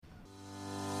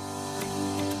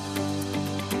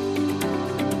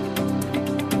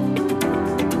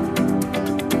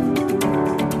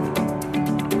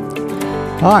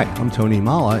Hi, I'm Tony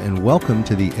Mala, and welcome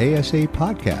to the ASA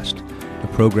Podcast, the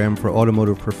program for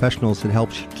automotive professionals that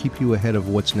helps keep you ahead of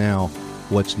what's now,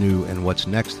 what's new, and what's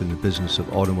next in the business of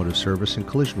automotive service and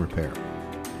collision repair.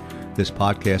 This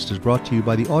podcast is brought to you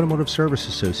by the Automotive Service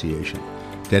Association,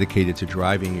 dedicated to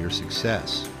driving your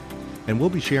success. And we'll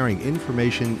be sharing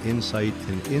information, insight,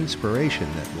 and inspiration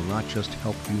that will not just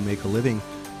help you make a living,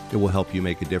 it will help you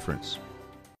make a difference.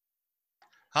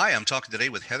 Hi, I'm talking today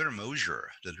with Heather Mosier,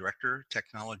 the Director of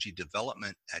Technology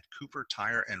Development at Cooper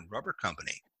Tire and Rubber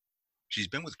Company. She's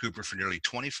been with Cooper for nearly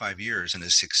 25 years and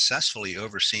has successfully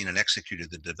overseen and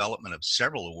executed the development of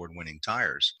several award-winning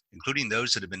tires, including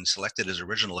those that have been selected as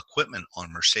original equipment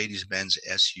on Mercedes-Benz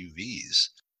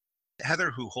SUVs.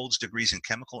 Heather, who holds degrees in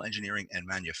chemical engineering and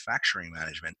manufacturing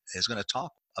management, is going to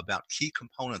talk about key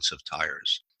components of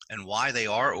tires and why they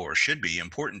are or should be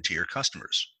important to your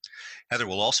customers. Heather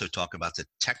will also talk about the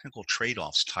technical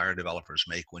trade-offs tire developers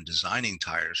make when designing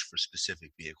tires for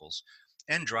specific vehicles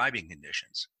and driving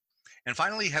conditions. And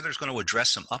finally, Heather's going to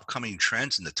address some upcoming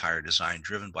trends in the tire design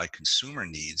driven by consumer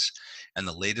needs and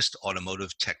the latest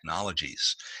automotive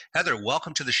technologies. Heather,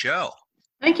 welcome to the show.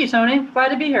 Thank you, Tony. Glad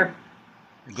to be here.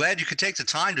 I'm glad you could take the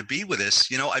time to be with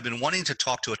us. You know, I've been wanting to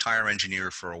talk to a tire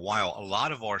engineer for a while. A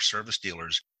lot of our service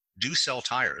dealers do sell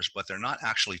tires, but they're not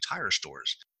actually tire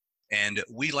stores. And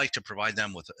we like to provide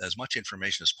them with as much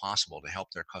information as possible to help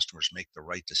their customers make the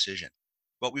right decision.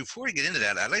 But before we get into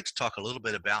that, I'd like to talk a little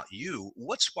bit about you.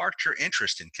 What sparked your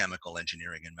interest in chemical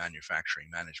engineering and manufacturing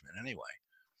management anyway?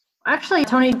 Actually,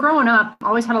 Tony, growing up, I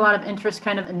always had a lot of interest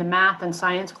kind of in the math and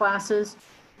science classes.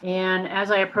 And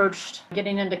as I approached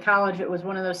getting into college, it was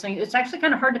one of those things. It's actually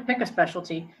kind of hard to pick a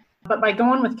specialty. But by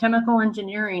going with chemical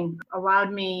engineering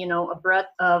allowed me, a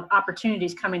breadth of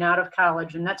opportunities coming out of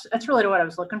college. And that's really what I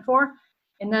was looking for.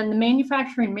 And then the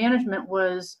manufacturing management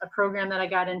was a program that I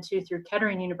got into through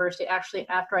Kettering University, actually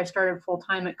after I started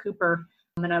full-time at Cooper.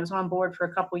 And I was on board for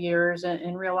a couple years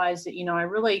and realized that, I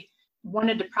really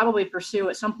wanted to probably pursue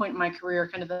at some point in my career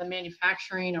kind of the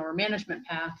manufacturing or management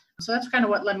path. So that's kind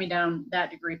of what led me down that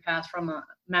degree path from a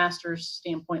master's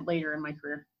standpoint later in my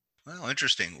career. Well,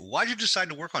 interesting. Why did you decide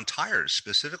to work on tires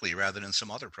specifically rather than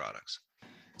some other products?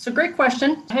 So great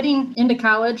question. Heading into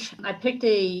college, I picked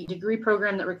a degree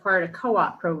program that required a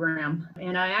co-op program.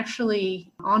 And I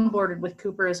actually onboarded with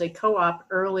Cooper as a co-op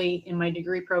early in my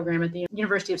degree program at the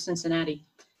University of Cincinnati.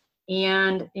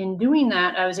 And in doing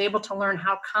that, I was able to learn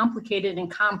how complicated and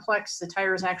complex the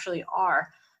tires actually are.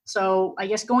 So I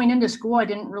guess going into school, I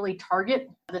didn't really target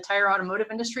the tire automotive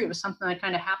industry. It was something I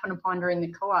kind of happened upon during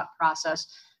the co-op process.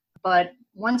 But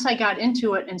once I got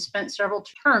into it and spent several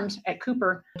terms at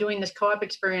Cooper doing this co-op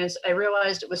experience, I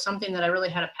realized it was something that I really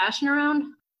had a passion around,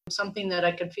 something that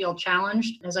I could feel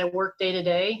challenged as I worked day to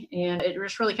day. And it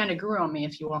just really kind of grew on me,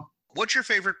 if you will. What's your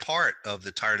favorite part of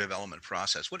the tire development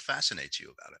process? What fascinates you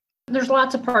about it? There's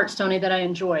lots of parts, Tony, that I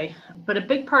enjoy, but a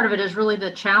big part of it is really the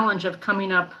challenge of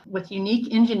coming up with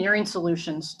unique engineering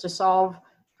solutions to solve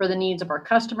for the needs of our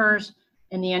customers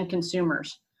and the end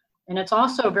consumers. And it's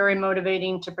also very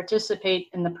motivating to participate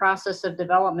in the process of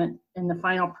development in the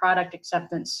final product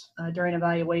acceptance during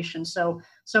evaluation. So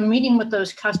meeting with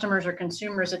those customers or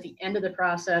consumers at the end of the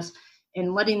process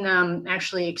and letting them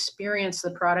actually experience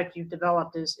the product you've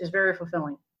developed is very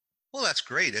fulfilling. Well, that's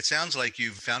great. It sounds like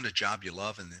you've found a job you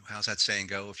love. And how's that saying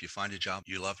go? If you find a job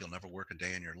you love, you'll never work a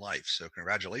day in your life. So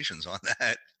congratulations on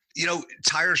that.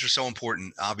 Tires are so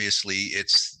important. Obviously,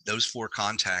 it's those 4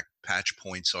 contact patch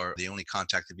points are the only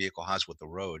contact the vehicle has with the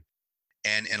road.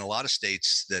 And in a lot of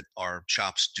states that our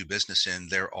shops do business in,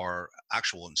 there are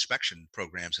actual inspection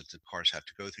programs that the cars have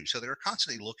to go through. So they're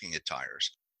constantly looking at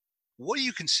tires. What do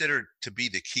you consider to be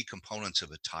the key components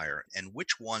of a tire, and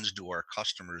which ones do our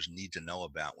customers need to know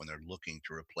about when they're looking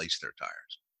to replace their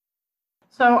tires?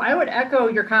 So I would echo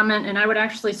your comment, and I would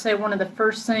actually say one of the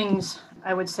first things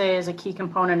I would say is a key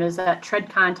component is that tread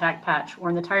contact patch, or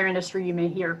in the tire industry, you may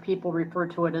hear people refer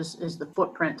to it as the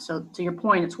footprint. So to your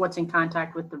point, it's what's in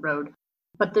contact with the road.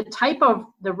 But the type of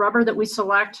the rubber that we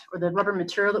select, or the rubber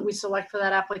material that we select for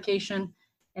that application,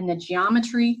 and the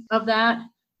geometry of that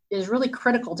is really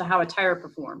critical to how a tire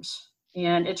performs.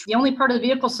 And it's the only part of the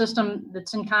vehicle system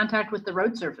that's in contact with the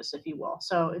road surface, if you will.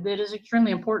 So it is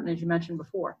extremely important, as you mentioned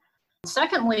before.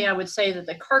 Secondly, I would say that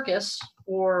the carcass,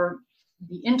 or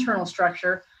the internal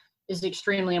structure, is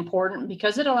extremely important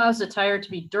because it allows the tire to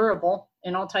be durable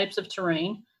in all types of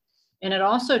terrain. And it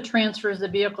also transfers the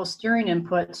vehicle steering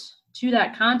inputs to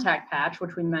that contact patch,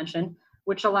 which we mentioned,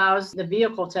 which allows the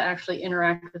vehicle to actually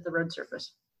interact with the road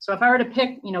surface. So if I were to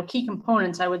pick, key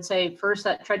components, I would say first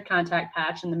that tread contact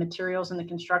patch and the materials and the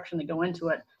construction that go into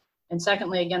it. And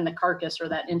secondly, again, the carcass, or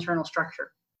that internal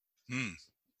structure.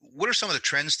 What are some of the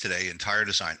trends today in tire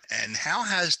design, and how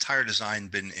has tire design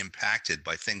been impacted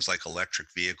by things like electric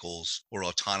vehicles or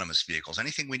autonomous vehicles?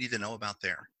 Anything we need to know about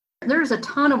there? There's a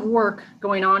ton of work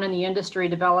going on in the industry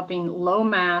developing low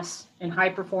mass and high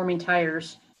performing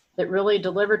tires that really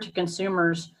deliver to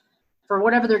consumers for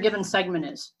whatever their given segment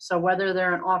is. So whether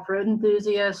they're an off-road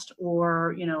enthusiast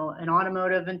or, an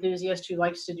automotive enthusiast who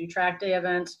likes to do track day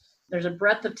events, there's a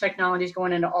breadth of technologies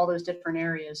going into all those different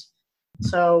areas.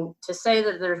 So to say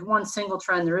that there's one single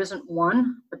trend, there isn't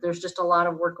one, but there's just a lot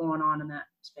of work going on in that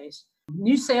space.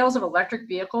 New sales of electric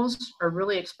vehicles are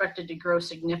really expected to grow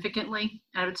significantly,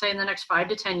 I would say, in the next 5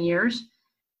 to 10 years.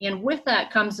 And with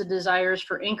that comes the desires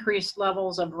for increased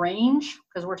levels of range,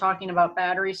 because we're talking about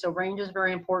battery, so range is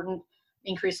very important,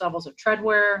 increased levels of tread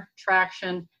wear,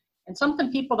 traction, and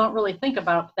something people don't really think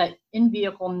about, that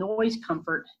in-vehicle noise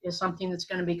comfort is something that's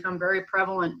going to become very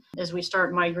prevalent as we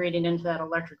start migrating into that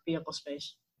electric vehicle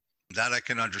space. That I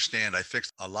can understand. I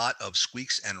fixed a lot of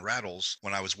squeaks and rattles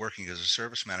when I was working as a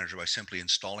service manager by simply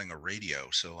installing a radio.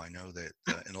 So I know that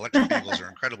and electric vehicles are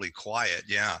incredibly quiet.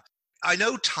 Yeah. I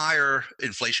know tire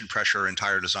inflation pressure and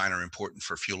tire design are important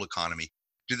for fuel economy.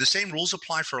 Do the same rules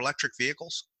apply for electric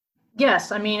vehicles?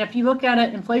 Yes, I mean, if you look at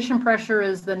it, inflation pressure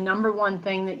is the number one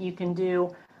thing that you can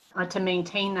do to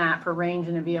maintain that for range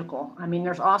in a vehicle. I mean,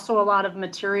 there's also a lot of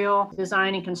material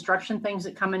design and construction things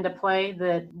that come into play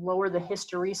that lower the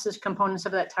hysteresis components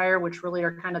of that tire, which really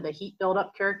are kind of the heat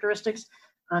buildup characteristics.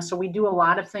 So we do a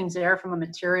lot of things there from a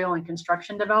material and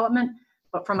construction development.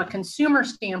 But from a consumer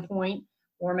standpoint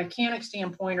or a mechanic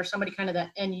standpoint or somebody kind of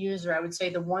that end user, I would say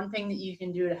the one thing that you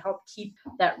can do to help keep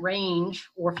that range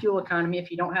or fuel economy, if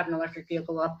you don't have an electric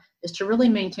vehicle up, is to really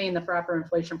maintain the proper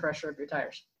inflation pressure of your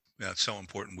tires. Yeah, it's so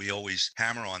important. We always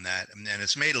hammer on that. And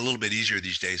it's made a little bit easier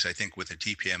these days, I think, with the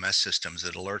TPMS systems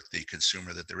that alert the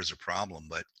consumer that there is a problem.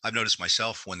 But I've noticed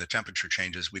myself when the temperature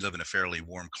changes, we live in a fairly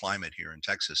warm climate here in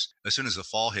Texas. As soon as the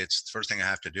fall hits, the first thing I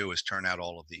have to do is turn out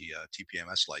all of the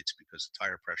TPMS lights because the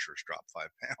tire pressure has dropped 5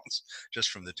 pounds just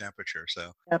from the temperature.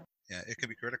 So Yep, yeah, it can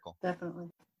be critical. definitely.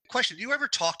 Question, do you ever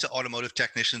talk to automotive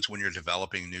technicians when you're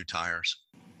developing new tires?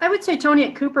 I would say, Tony,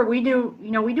 at Cooper, we do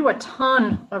a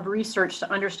ton of research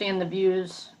to understand the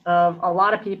views of a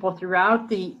lot of people throughout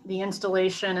the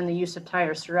installation and the use of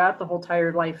tires, throughout the whole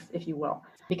tire life, if you will,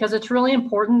 because it's really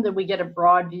important that we get a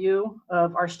broad view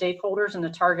of our stakeholders and the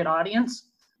target audience.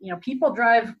 People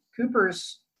drive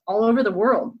Coopers all over the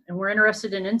world, and we're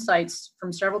interested in insights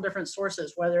from several different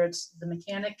sources, whether it's the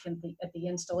mechanic at the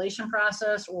installation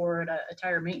process or at a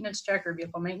tire maintenance check or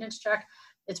vehicle maintenance check.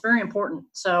 It's very important.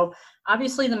 So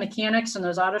obviously the mechanics and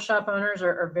those auto shop owners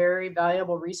are very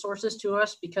valuable resources to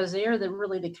us because they are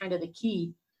really the kind of the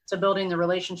key to building the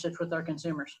relationships with our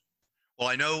consumers. Well,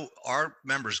 I know our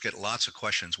members get lots of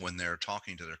questions when they're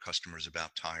talking to their customers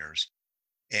about tires.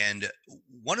 And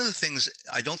one of the things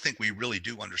I don't think we really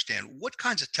do understand, what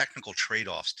kinds of technical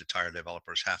trade-offs do tire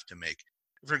developers have to make?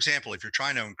 For example, if you're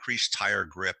trying to increase tire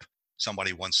grip,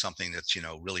 somebody wants something that's,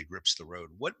 really grips the road.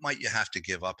 What might you have to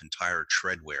give up in tire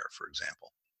tread wear, for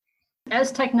example?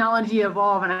 As technology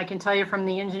evolve, and I can tell you from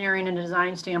the engineering and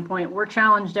design standpoint, we're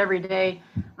challenged every day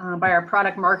by our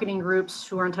product marketing groups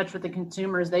who are in touch with the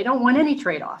consumers. They don't want any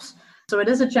trade-offs. So it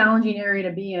is a challenging area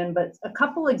to be in, but a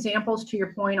couple examples to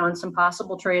your point on some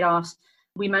possible trade-offs.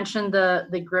 We mentioned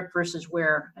the grip versus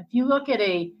wear. If you look at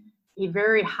a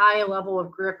very high level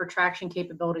of grip or traction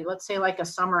capability, let's say like a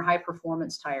summer high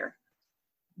performance tire,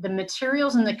 the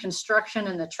materials and the construction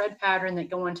and the tread pattern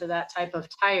that go into that type of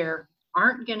tire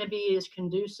aren't going to be as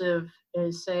conducive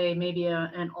as, say, maybe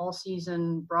an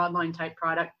all-season broadline type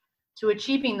product to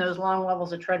achieving those long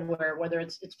levels of tread wear, whether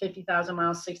it's 50,000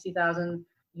 miles, 60,000,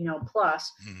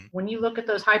 plus. Mm-hmm. When you look at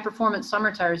those high-performance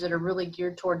summer tires that are really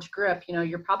geared towards grip,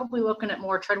 you're probably looking at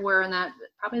more tread wear in that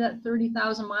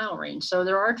 30,000 mile range. So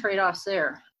there are trade-offs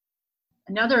there.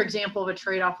 Another example of a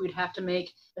trade-off we'd have to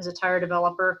make as a tire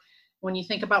developer, when you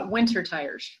think about winter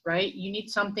tires, right? You need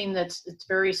something it's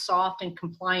very soft and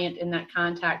compliant in that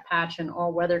contact patch in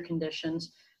all weather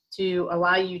conditions to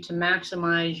allow you to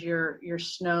maximize your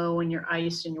snow and your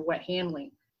ice and your wet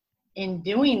handling. In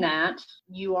doing that,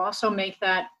 you also make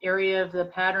that area of the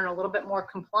pattern a little bit more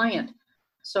compliant.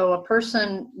 So a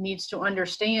person needs to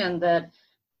understand that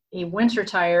a winter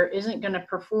tire isn't going to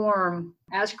perform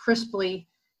as crisply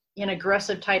in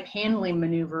aggressive type handling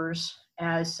maneuvers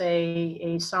as, say,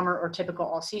 a summer or typical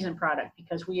all-season product,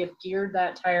 because we have geared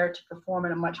that tire to perform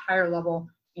at a much higher level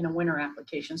in a winter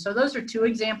application. So those are two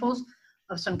examples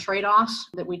of some trade-offs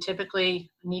that we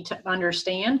typically need to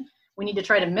understand. We need to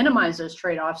try to minimize those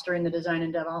trade-offs during the design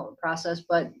and development process,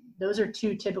 but those are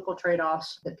two typical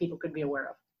trade-offs that people could be aware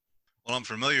of. Well, I'm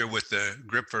familiar with the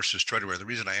grip versus tread wear. The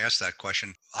reason I asked that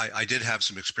question, I did have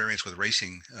some experience with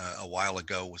racing a while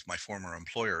ago with my former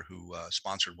employer who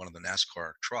sponsored one of the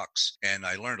NASCAR trucks. And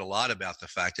I learned a lot about the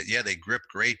fact that, yeah, they grip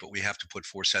great, but we have to put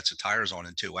 4 sets of tires on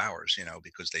in 2 hours,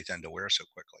 because they tend to wear so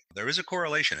quickly. There is a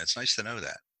correlation. It's nice to know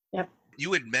that. Yep.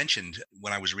 You had mentioned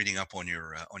when I was reading up on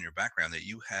your background that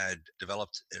you had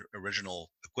developed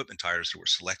original equipment tires that were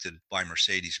selected by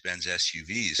Mercedes-Benz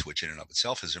SUVs, which in and of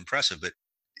itself is impressive. But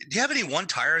do you have any one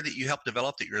tire that you helped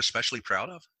develop that you're especially proud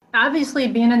of? Obviously,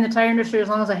 being in the tire industry as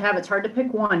long as I have, it's hard to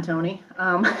pick one, Tony.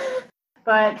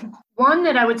 But one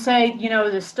that I would say,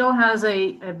 this still has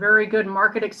a very good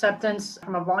market acceptance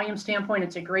from a volume standpoint.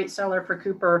 It's a great seller for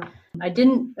Cooper. I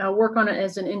didn't work on it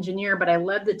as an engineer, but I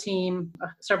led the team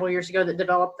several years ago that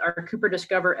developed our Cooper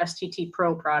Discover STT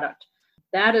Pro product.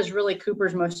 That is really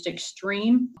Cooper's most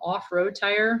extreme off-road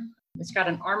tire. It's got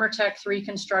an ArmorTech 3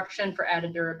 construction for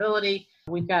added durability.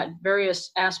 We've got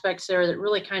various aspects there that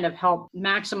really kind of help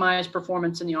maximize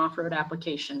performance in the off-road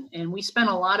application. And we spent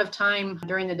a lot of time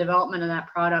during the development of that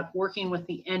product working with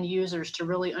the end users to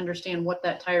really understand what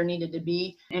that tire needed to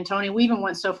be. And Tony, we even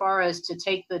went so far as to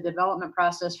take the development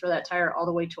process for that tire all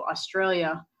the way to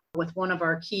Australia with one of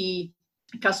our key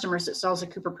customers that sells a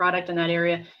Cooper product in that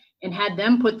area, and had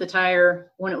them put the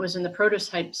tire when it was in the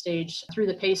prototype stage through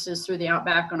the paces, through the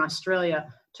Outback in Australia,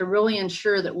 to really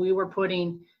ensure that we were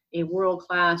putting a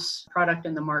world-class product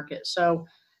in the market. So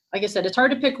like I said, it's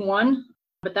hard to pick one,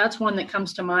 but that's one that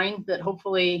comes to mind that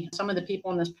hopefully some of the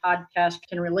people in this podcast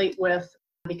can relate with,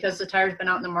 because the tire's been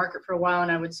out in the market for a while.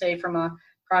 And I would say from a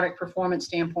product performance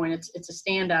standpoint, it's a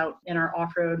standout in our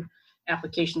off-road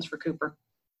applications for Cooper.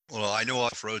 Well, I know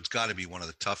off-road's got to be one of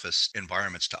the toughest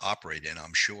environments to operate in,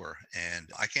 I'm sure. And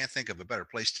I can't think of a better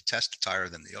place to test a tire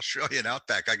than the Australian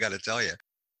Outback, I got to tell you.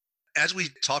 As we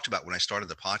talked about when I started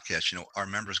the podcast, our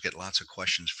members get lots of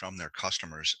questions from their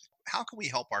customers. How can we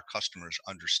help our customers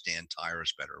understand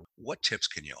tires better? What tips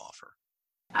can you offer?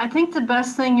 I think the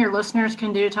best thing your listeners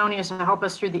can do, Tony, is to help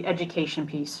us through the education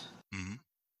piece. Mm-hmm.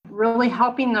 Really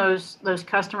helping those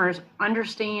customers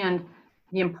understand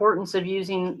the importance of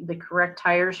using the correct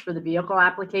tires for the vehicle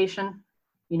application,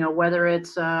 whether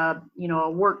it's a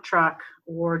work truck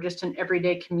or just an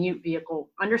everyday commute vehicle,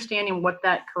 understanding what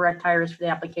that correct tire is for the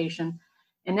application.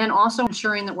 And then also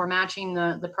ensuring that we're matching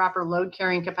the proper load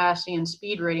carrying capacity and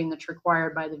speed rating that's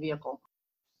required by the vehicle.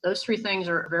 Those three things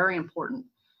are very important.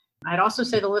 I'd also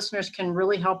say the listeners can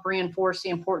really help reinforce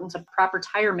the importance of proper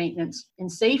tire maintenance and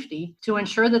safety to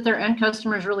ensure that their end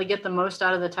customers really get the most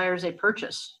out of the tires they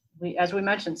purchase. As we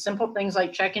mentioned, simple things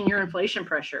like checking your inflation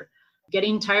pressure,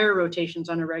 getting tire rotations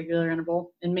on a regular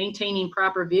interval, and maintaining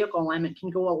proper vehicle alignment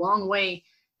can go a long way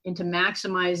into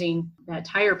maximizing that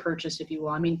tire purchase, if you will.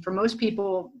 I mean, for most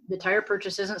people, the tire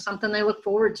purchase isn't something they look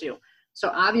forward to.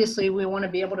 So obviously, we want to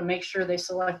be able to make sure they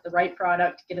select the right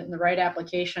product, get it in the right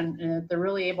application, and that they're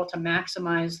really able to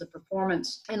maximize the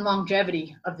performance and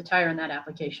longevity of the tire in that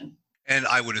application. And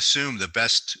I would assume the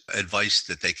best advice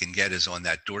that they can get is on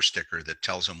that door sticker that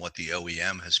tells them what the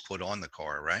OEM has put on the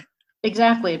car, right?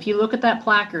 Exactly. If you look at that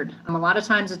placard, a lot of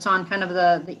times it's on kind of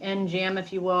the end jamb,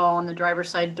 if you will, on the driver's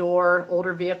side door.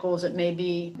 Older vehicles, it may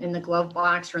be in the glove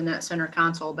box or in that center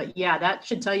console. But yeah, that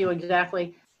should tell you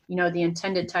exactly, the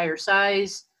intended tire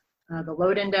size, the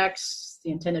load index,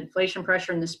 the intended inflation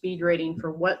pressure, and the speed rating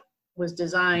for what was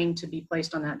designed to be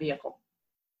placed on that vehicle.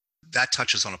 That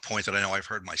touches on a point that I know I've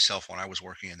heard myself when I was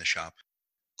working in the shop.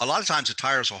 A lot of times the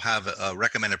tires will have a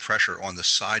recommended pressure on the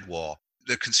sidewall.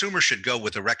 The consumer should go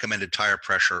with the recommended tire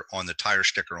pressure on the tire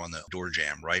sticker on the door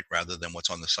jamb, right? Rather than what's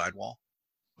on the sidewall.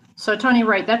 So Tony,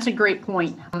 right, that's a great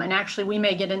point. And actually, we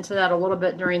may get into that a little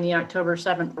bit during the October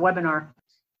 7th webinar.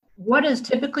 What is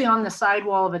typically on the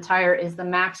sidewall of a tire is the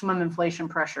maximum inflation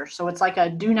pressure. So it's like a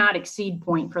do not exceed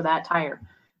point for that tire.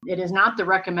 It is not the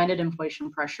recommended inflation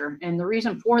pressure. And the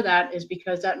reason for that is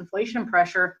because that inflation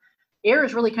pressure, air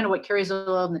is really kind of what carries the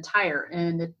load in the tire.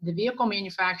 And the vehicle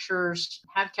manufacturers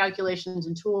have calculations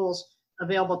and tools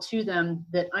available to them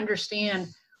that understand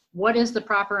what is the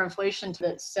proper inflation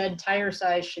that said tire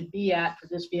size should be at for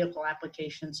this vehicle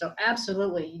application. So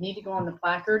absolutely, you need to go on the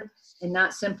placard and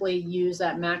not simply use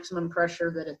that maximum pressure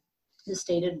that is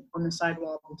stated on the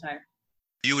sidewall of the tire.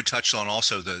 You would touch on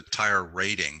also the tire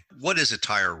rating. What is a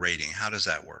tire rating? How does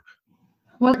that work?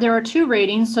 Well, there are two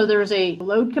ratings. So there's a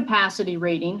load capacity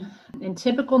rating, and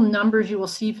typical numbers you will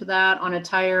see for that on a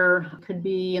tire could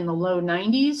be in the low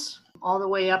 90s all the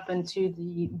way up into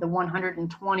the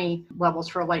 120 levels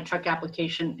for a light truck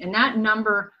application. And that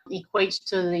number equates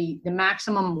to the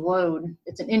maximum load.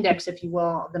 It's an index, if you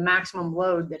will, the maximum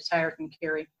load that a tire can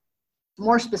carry.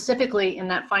 More specifically, in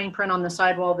that fine print on the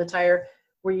sidewall of the tire,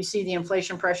 where you see the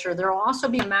inflation pressure, there will also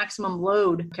be a maximum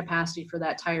load capacity for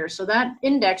that tire. So that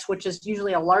index, which is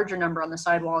usually a larger number on the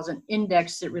sidewall, is an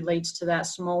index that relates to that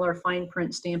smaller fine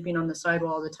print stamping on the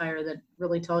sidewall of the tire that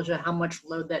really tells you how much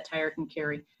load that tire can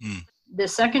carry. The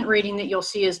second rating that you'll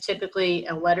see is typically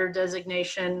a letter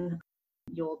designation.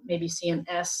 You'll maybe see an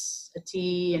S, a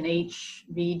T, an H,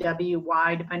 V, W,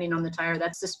 Y, depending on the tire.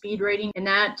 That's the speed rating. And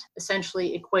that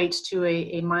essentially equates to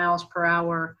a miles per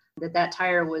hour that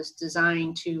tire was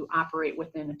designed to operate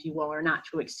within, if you will, or not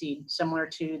to exceed, similar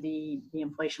to the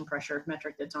inflation pressure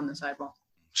metric that's on the sidewall.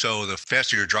 So the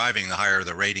faster you're driving, the higher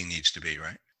the rating needs to be,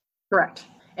 right? Correct.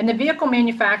 And the vehicle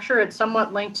manufacturer, it's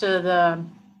somewhat linked to the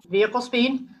vehicle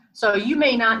speed. So you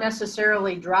may not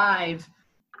necessarily drive,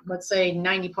 let's say,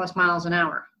 90 plus miles an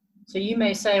hour. So you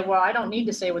may say, well, I don't need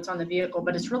to say what's on the vehicle,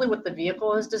 but it's really what the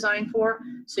vehicle is designed for.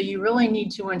 So you really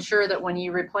need to ensure that when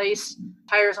you replace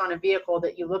tires on a vehicle,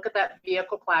 that you look at that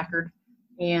vehicle placard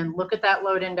and look at that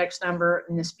load index number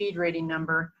and the speed rating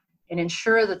number and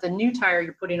ensure that the new tire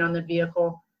you're putting on the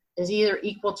vehicle is either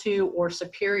equal to or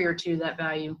superior to that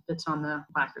value that's on the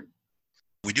placard.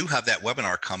 We do have that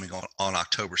webinar coming on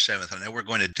October 7th. I know we're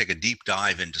going to take a deep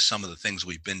dive into some of the things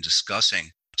we've been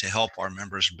discussing to help our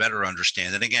members better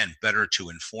understand, and again, better to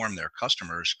inform their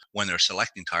customers when they're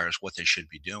selecting tires, what they should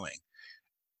be doing.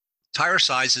 Tire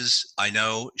sizes, I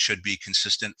know, should be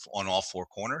consistent on all four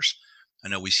corners. I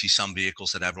know we see some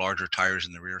vehicles that have larger tires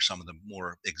in the rear, some of the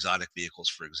more exotic vehicles,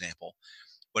 for example.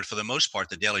 But for the most part,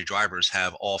 the daily drivers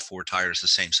have all four tires the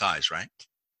same size, right?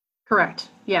 Correct.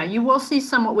 Yeah, you will see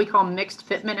some what we call mixed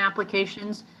fitment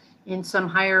applications in some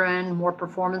higher end, more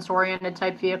performance-oriented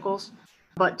type vehicles.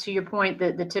 But to your point,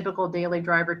 the typical daily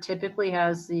driver typically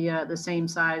has the same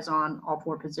size on all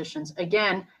four positions.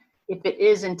 Again, if it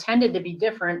is intended to be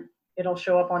different, it'll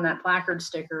show up on that placard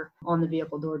sticker on the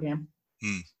vehicle door jamb.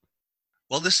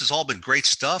 Well, this has all been great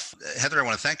stuff. Heather, I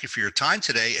want to thank you for your time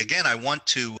today. Again, I want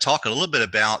to talk a little bit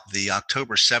about the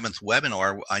October 7th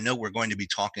webinar. I know we're going to be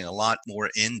talking a lot more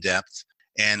in depth,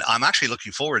 and I'm actually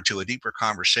looking forward to a deeper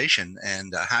conversation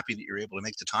and happy that you're able to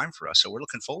make the time for us. So we're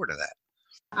looking forward to that.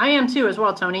 I am too as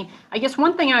well, Tony. I guess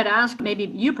one thing I'd ask, maybe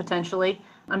you potentially,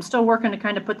 I'm still working to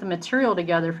kind of put the material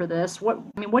together for this. What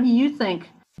do you think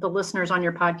the listeners on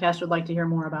your podcast would like to hear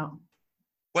more about?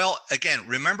 Well, again,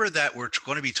 remember that we're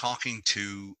going to be talking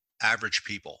to average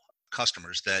people,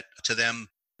 customers, that to them,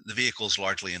 the vehicle is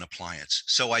largely an appliance.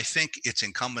 So I think it's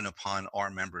incumbent upon our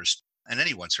members and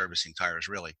anyone servicing tires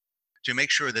really to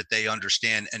make sure that they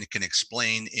understand and can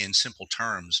explain in simple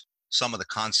terms some of the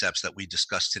concepts that we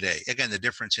discussed today. Again, the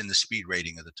difference in the speed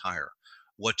rating of the tire.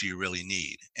 What do you really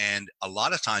need? And a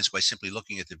lot of times by simply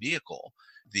looking at the vehicle,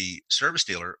 the service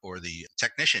dealer or the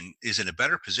technician is in a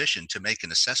better position to make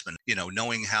an assessment,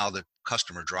 knowing how the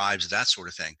customer drives, that sort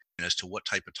of thing, as to what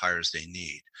type of tires they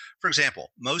need. For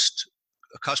example, most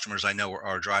customers I know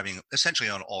are driving essentially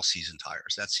on all season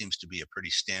tires. That seems to be a pretty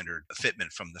standard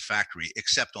fitment from the factory,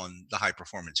 except on the high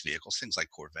performance vehicles, things like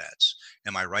Corvettes.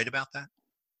 Am I right about that?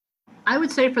 I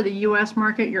would say for the U.S.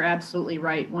 market, you're absolutely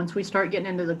right. Once we start getting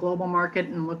into the global market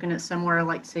and looking at somewhere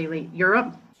like, say,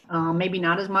 Europe, maybe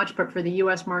not as much, but for the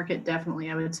U.S. market, definitely,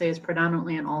 I would say it's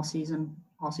predominantly an all-season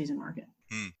market.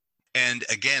 And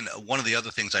again, one of the other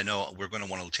things I know we're going to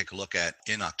want to take a look at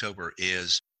in October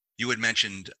is you had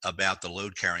mentioned about the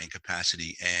load carrying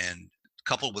capacity, and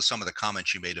coupled with some of the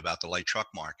comments you made about the light truck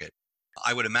market,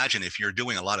 I would imagine if you're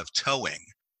doing a lot of towing,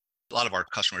 a lot of our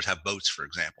customers have boats, for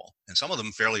example, and some of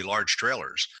them fairly large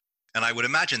trailers. And I would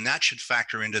imagine that should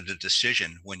factor into the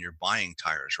decision when you're buying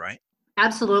tires, right?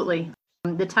 Absolutely.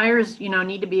 The tires,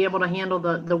 need to be able to handle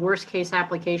the worst case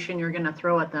application you're going to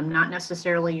throw at them, not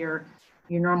necessarily your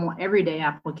normal everyday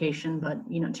application. But,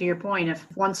 to your point, if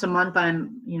once a month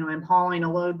I'm hauling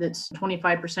a load that's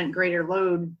 25% greater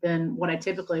load than what I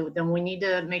typically would, then we need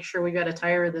to make sure we got a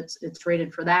tire it's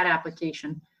rated for that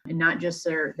application and not just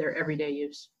their everyday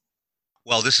use.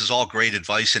 Well, this is all great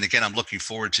advice. And again, I'm looking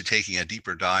forward to taking a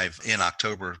deeper dive in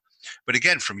October. But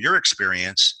again, from your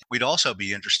experience, we'd also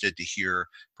be interested to hear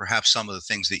perhaps some of the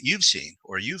things that you've seen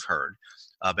or you've heard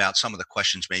about some of the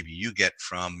questions maybe you get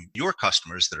from your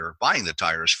customers that are buying the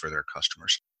tires for their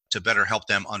customers to better help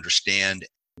them understand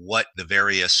what the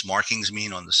various markings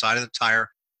mean on the side of the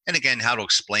tire. And again, how to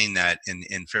explain that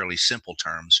in fairly simple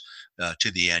terms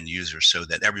to the end user so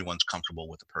that everyone's comfortable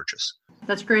with the purchase.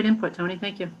 That's great input, Tony.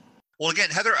 Thank you. Well,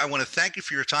 again, Heather, I want to thank you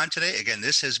for your time today. Again,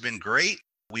 this has been great.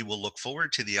 We will look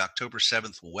forward to the October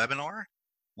 7th webinar.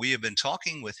 We have been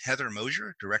talking with Heather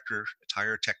Mosier, Director of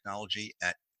Tire Technology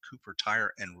at Cooper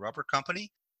Tire and Rubber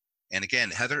Company. And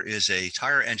again, Heather is a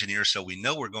tire engineer, so we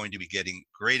know we're going to be getting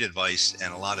great advice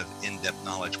and a lot of in-depth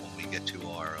knowledge when we get to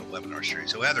our webinar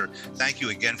series. So Heather, thank you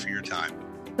again for your time.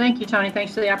 Thank you, Tony.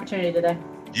 Thanks for the opportunity today.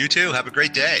 You too. Have a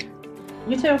great day.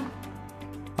 You too.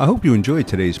 I hope you enjoyed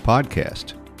today's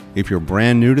podcast. If you're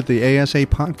brand new to the ASA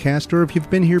podcast, or if you've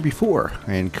been here before,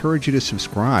 I encourage you to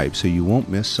subscribe so you won't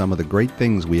miss some of the great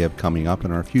things we have coming up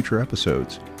in our future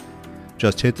episodes.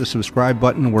 Just hit the subscribe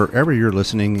button wherever you're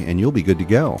listening and you'll be good to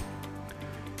go.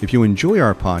 If you enjoy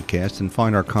our podcast and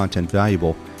find our content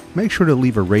valuable, make sure to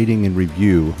leave a rating and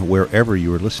review wherever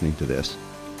you are listening to this.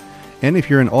 And if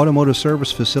you're an automotive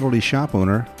service facility shop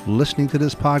owner listening to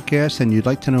this podcast and you'd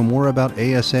like to know more about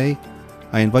ASA,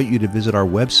 I invite you to visit our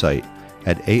website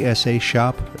at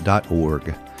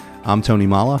asashop.org. I'm Tony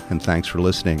Mala, and thanks for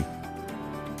listening.